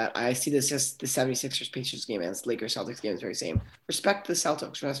sense that I see this as the 76ers Pacers game and the Lakers Celtics game is very same. Respect to the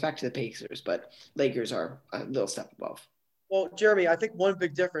Celtics, respect to the Pacers, but Lakers are a little step above. Well, Jeremy, I think one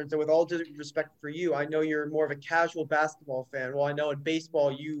big difference, and with all due respect for you, I know you're more of a casual basketball fan. Well, I know in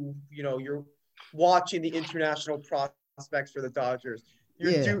baseball, you're watching the international prospects for the Dodgers.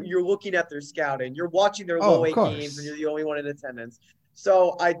 You're looking at their scouting. You're watching their low A games, and you're the only one in attendance.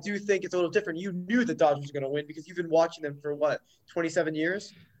 So I do think it's a little different. You knew the Dodgers were going to win because you've been watching them for 27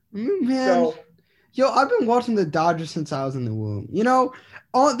 years? Man, I've been watching the Dodgers since I was in the womb.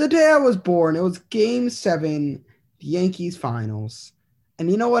 On the day I was born, it was Game 7, the Yankees finals. And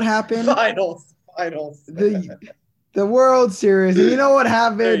you know what happened? Finals. The World Series. And you know what There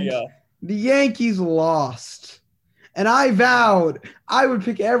happened? you go. The Yankees lost. And I vowed I would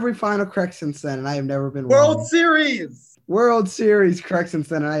pick every final correct since then, and I have never been wrong. World Series. World Series correct since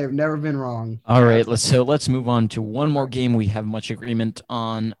then, and I have never been wrong. All right, let's move on to one more game we have much agreement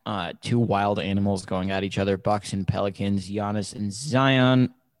on. 2 wild animals going at each other, Bucks and Pelicans, Giannis and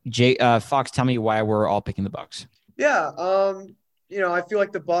Zion. Fox, tell me why we're all picking the Bucks. Yeah, I feel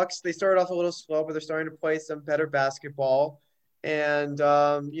like the Bucks, they started off a little slow, but they're starting to play some better basketball. And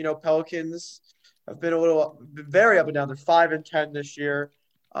Pelicans have been very up and down. They're 5-10 this year.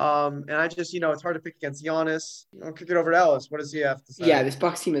 And I just, it's hard to pick against Giannis. I'll kick it over to Ellis. What does he have to say? Yeah, this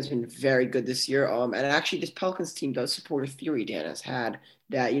Bucks team has been very good this year. And actually, this Pelicans team does support a theory Dan has had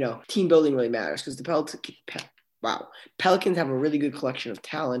that, team building really matters because the wow. Pelicans have a really good collection of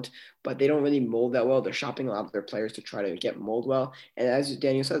talent, but they don't really mold that well. They're shopping a lot of their players to try to get mold well. And as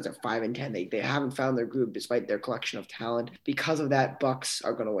Daniel says, they're 5-10. They haven't found their groove despite their collection of talent. Because of that, Bucks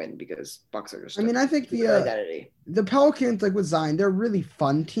are going to win because Bucks are just. I think identity. The Pelicans, like with Zion, they're a really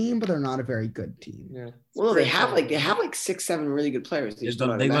fun team, but they're not a very good team. Yeah. Well, they have like 6-7 really good players. They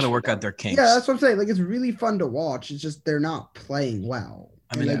got to work out their kinks. Yeah, that's what I'm saying. Like it's really fun to watch. It's just they're not playing well.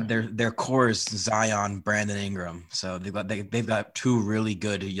 I mean, their core is Zion, Brandon Ingram. So they've got two really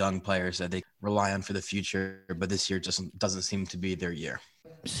good young players that they rely on for the future. But this year just doesn't seem to be their year.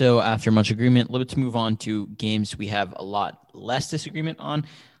 So after much agreement, let's move on to games we have a lot less disagreement on.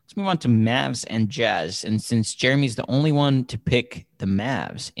 Let's move on to Mavs and Jazz. And since Jeremy's the only one to pick the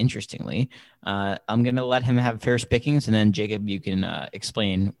Mavs, interestingly, I'm going to let him have first pickings. And then, Jacob, you can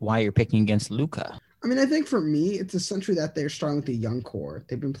explain why you're picking against Luka. I mean, I think for me, it's essentially that they're starting with a young core.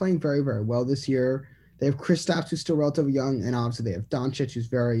 They've been playing very, very well this year. They have Kristaps, who's still relatively young, and obviously they have Doncic, who's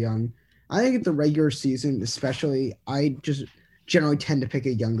very young. I think at the regular season, especially, I just generally tend to pick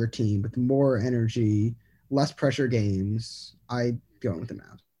a younger team with more energy, less pressure games. I go with the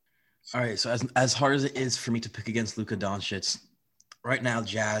Mavs. All right, so as hard as it is for me to pick against Luka Doncic, right now,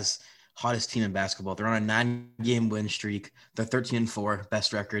 Jazz, hottest team in basketball. They're on a 9-game win streak. They're 13-4,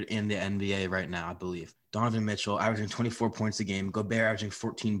 best record in the NBA right now, I believe. Donovan Mitchell averaging 24 points a game. Gobert averaging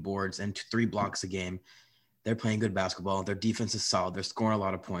 14 boards and 3 blocks a game. They're playing good basketball. Their defense is solid. They're scoring a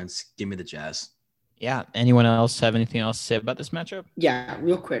lot of points. Give me the Jazz. Yeah. Anyone else have anything else to say about this matchup? Yeah,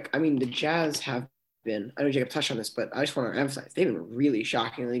 real quick. I mean, the Jazz have been, I know Jacob touched on this, but I just want to emphasize, they've been really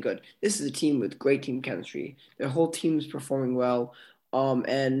shockingly good. This is a team with great team chemistry. Their whole team's performing well.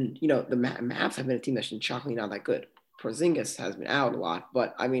 And, you know, the Mavs have been a team that's been shockingly not that good. Porzingis has been out a lot,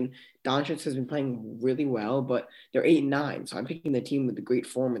 but I mean, Doncic has been playing really well, but they're 8-9. So I'm picking the team with the great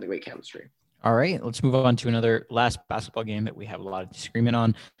form and the great chemistry. All right, let's move on to another last basketball game that we have a lot of disagreement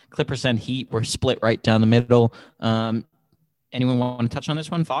on. Clippers and Heat were split right down the middle. Anyone want to touch on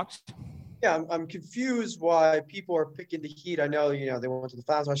this one, Fox? Yeah, I'm confused why people are picking the Heat. I know, they went to the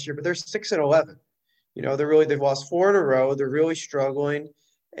finals last year, but they're 6-11. They've lost 4 in a row. They're really struggling.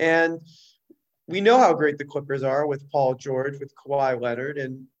 And we know how great the Clippers are with Paul George, with Kawhi Leonard.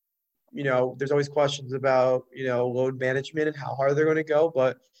 And, there's always questions about, load management and how hard they're going to go.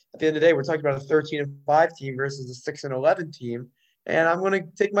 But at the end of the day, we're talking about a 13-5 team versus a 6-11 team. And I'm going to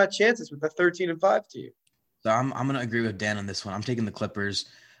take my chances with the 13-5 team. So I'm going to agree with Dan on this one. I'm taking the Clippers.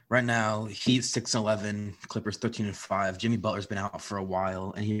 Right now, Heat 6-11, Clippers 13-5. Jimmy Butler's been out for a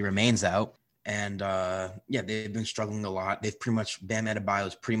while, and he remains out. And, they've been struggling a lot. They've pretty much – Bam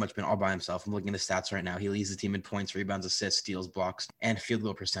Adebayo's pretty much been all by himself. I'm looking at the stats right now. He leads the team in points, rebounds, assists, steals, blocks, and field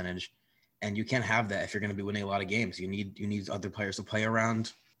goal percentage. And you can't have that if you're going to be winning a lot of games. You need other players to play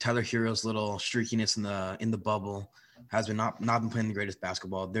around. Tyler Hero's little streakiness in the bubble has been not been playing the greatest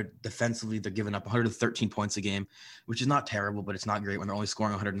basketball. They're defensively, they're giving up 113 points a game, which is not terrible, but it's not great when they're only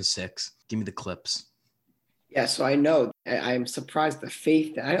scoring 106. Give me the Clips. Yeah, so I know I'm surprised the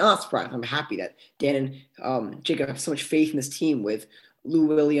faith that I'm not surprised. I'm happy that Dan and Jacob have so much faith in this team with Lou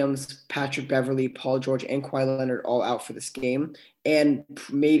Williams, Patrick Beverly, Paul George, and Kawhi Leonard all out for this game, and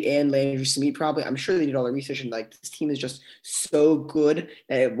Landry Shamet probably. I'm sure they did all the research, and this team is just so good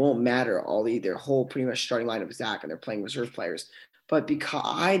that it won't matter. Their whole pretty much starting lineup is Zach, and they're playing reserve players. But because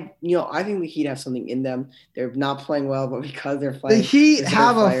I think the Heat have something in them. They're not playing well, but because they're playing, the Heat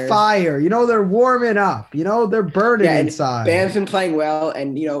have a fire. They're warming up. They're burning inside. Bam's been playing well,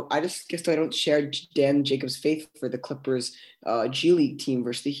 and I just guess I don't share Dan Jacobs' faith for the Clippers G League team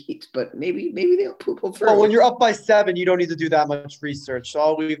versus the Heat. But maybe they'll pull through. Well, when you're up by 7, you don't need to do that much research. So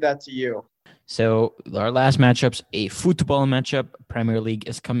I'll leave that to you. So our last matchup's a football matchup. Premier League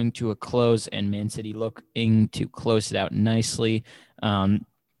is coming to a close, and Man City looking to close it out nicely.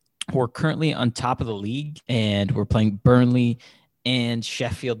 We're currently on top of the league, and we're playing Burnley and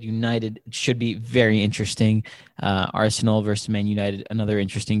Sheffield United. It should be very interesting. Arsenal versus Man United, another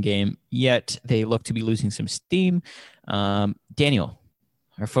interesting game. Yet they look to be losing some steam. Daniel,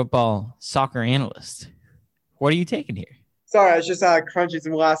 our soccer analyst, what are you taking here? Sorry, I was just crunching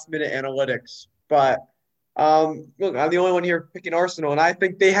some last-minute analytics. But, look, I'm the only one here picking Arsenal, and I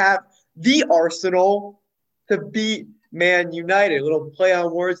think they have the Arsenal to beat Man United. A little play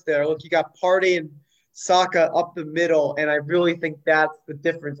on words there. Look, you got Partey and Saka up the middle, and I really think that's the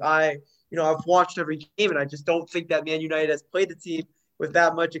difference. I've watched every game, and I just don't think that Man United has played the team with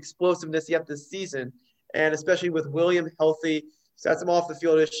that much explosiveness yet this season, and especially with William healthy. He's had some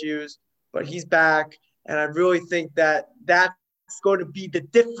off-the-field issues, but he's back. And I really think that that's going to be the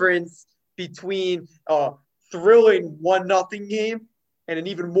difference between a thrilling 1-0 game and an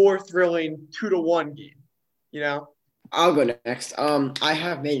even more thrilling 2-1 game. You know. I'll go next. I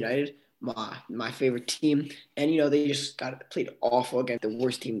have Man United, my favorite team, and they just played awful against the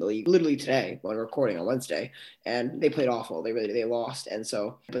worst team in the league. Literally today, when we're recording on Wednesday, and they played awful. They lost, and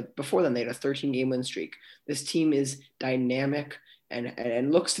so. But before then, they had a 13-game win streak. This team is dynamic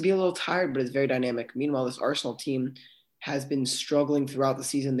and looks to be a little tired, but it's very dynamic. Meanwhile, this Arsenal team has been struggling throughout the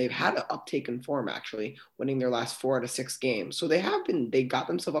season. They've had an uptake in form, actually, winning their last 4 out of 6 games. So they got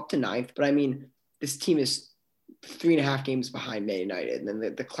themselves up to 9th. But I mean, this team is 3.5 games behind Man United. And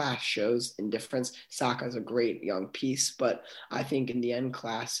then the class shows in difference. Saka is a great young piece, but I think in the end,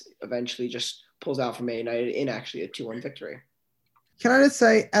 class eventually just pulls out for Man United in actually a 2-1 victory. Can I just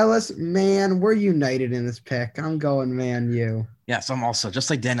say, Ellis, man, we're united in this pick. I'm going Man U. Yeah, so I'm also,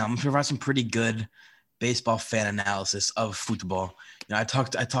 just like Daniel, I'm going to provide some pretty good baseball fan analysis of football. I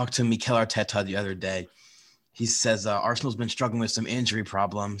talked to Mikel Arteta the other day. He says Arsenal's been struggling with some injury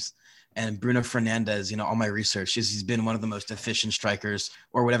problems. And Bruno Fernandes, all my research, he's been one of the most efficient strikers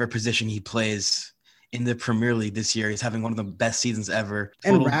or whatever position he plays in the Premier League this year. He's having one of the best seasons ever.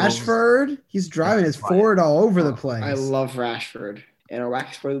 And Rashford, he's driving his forward all over the place. I love Rashford. And our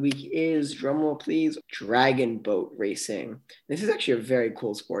wacky sport of the week is, drumroll please, dragon boat racing. This is actually a very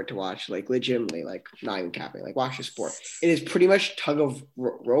cool sport to watch, legitimately, not even capping, watch the sport. It is pretty much tug of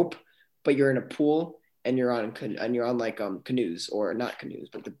rope, but you're in a pool. And you're on canoes, or not canoes,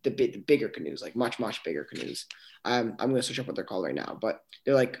 but the bigger canoes, much bigger canoes. I'm gonna search up what they're called right now, but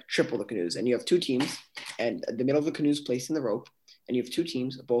they're triple the canoes. And you have 2 teams, and the middle of the canoe is placed in the rope, and you have 2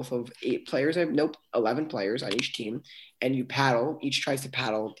 teams, both of 8 players. 11 players on each team, and you paddle. Each tries to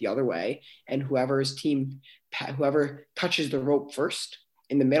paddle the other way, and whoever touches the rope first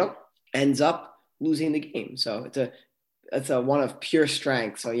in the middle ends up losing the game. So it's a one of pure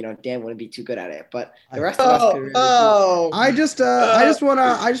strength. So, Dan wouldn't be too good at it, but the rest of us could really I just want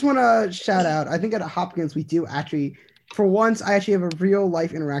to shout out. I think at Hopkins, we do actually, for once, I actually have a real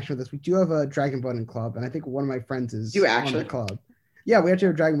life interaction with this. We do have a Dragon Boating club. And I think one of my friends is on the club. Yeah, we actually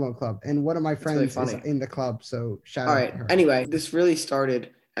have a Dragon Boating club. And one of my friends is in the club. So shout out to her. Anyway, this really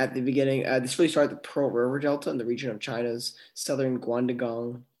started at the beginning. This really started the Pearl River Delta in the region of China's southern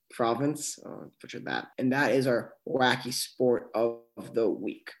Guangdong province, butchered that, and that is our wacky sport of the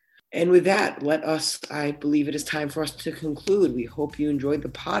week. And with that, I believe it is time for us to conclude. We hope you enjoyed the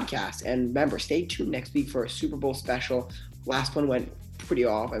podcast, and remember, stay tuned next week for a Super Bowl special. Last one went pretty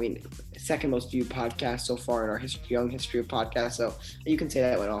off. I mean, second most viewed podcast so far in our young history of podcasts, so you can say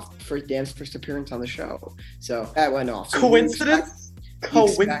that went off. Dan's first appearance on the show, so that went off. So coincidence? Well,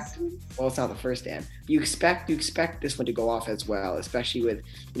 it's not the first, Dan. You expect this one to go off as well, especially with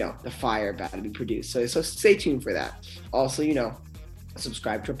the fire about to be produced. So stay tuned for that. Also,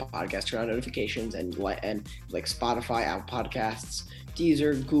 subscribe to our podcast, turn on notifications, and like Spotify, Apple Podcasts,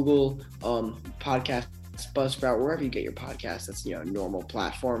 Deezer, Google Podcasts, Buzzsprout, wherever you get your podcasts. That's a normal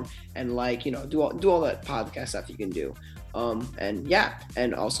platform, and do all that podcast stuff you can do.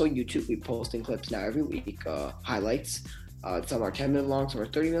 And also YouTube. We posting clips now every week, highlights. Some are 10-minute long, some are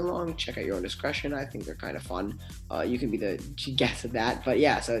 30-minute long. Check out your own discretion. I think they're kind of fun. You can be the guess of that. But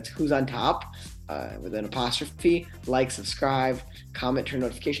yeah, so it's Who's on Top with an apostrophe. Like, subscribe, comment, turn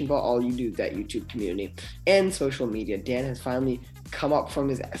notification bell. All you do, that YouTube community. And social media. Dan has finally come up from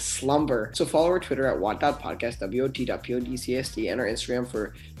his slumber. So follow our Twitter at wat.podcast, wot.podcasts, and our Instagram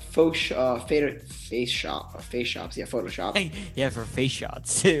for face shops. Yeah, Photoshop. Yeah, for face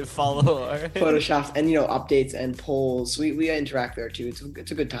shots. Follow our Photoshops and updates and polls. We interact there too.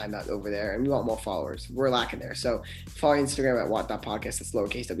 It's a good time out over there, and we want more followers. We're lacking there. So follow Instagram at wat.podcast. That's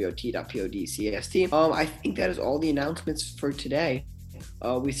lowercase wot.podcasts. I think that is all the announcements for today.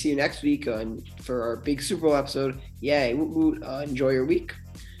 We see you next week for our big Super Bowl episode. Yay! Enjoy your week.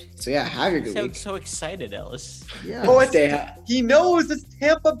 So yeah, have your good week. So excited, Ellis. Yeah. He knows it's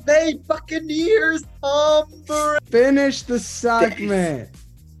Tampa Bay Buccaneers. Finish the segment.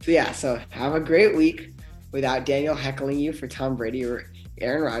 So have a great week without Daniel heckling you for Tom Brady or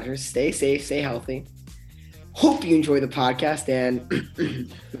Aaron Rodgers. Stay safe, stay healthy. Hope you enjoy the podcast, and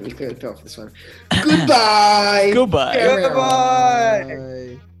let me clear the throat for this one. Goodbye. Goodbye.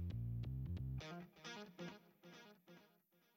 Goodbye.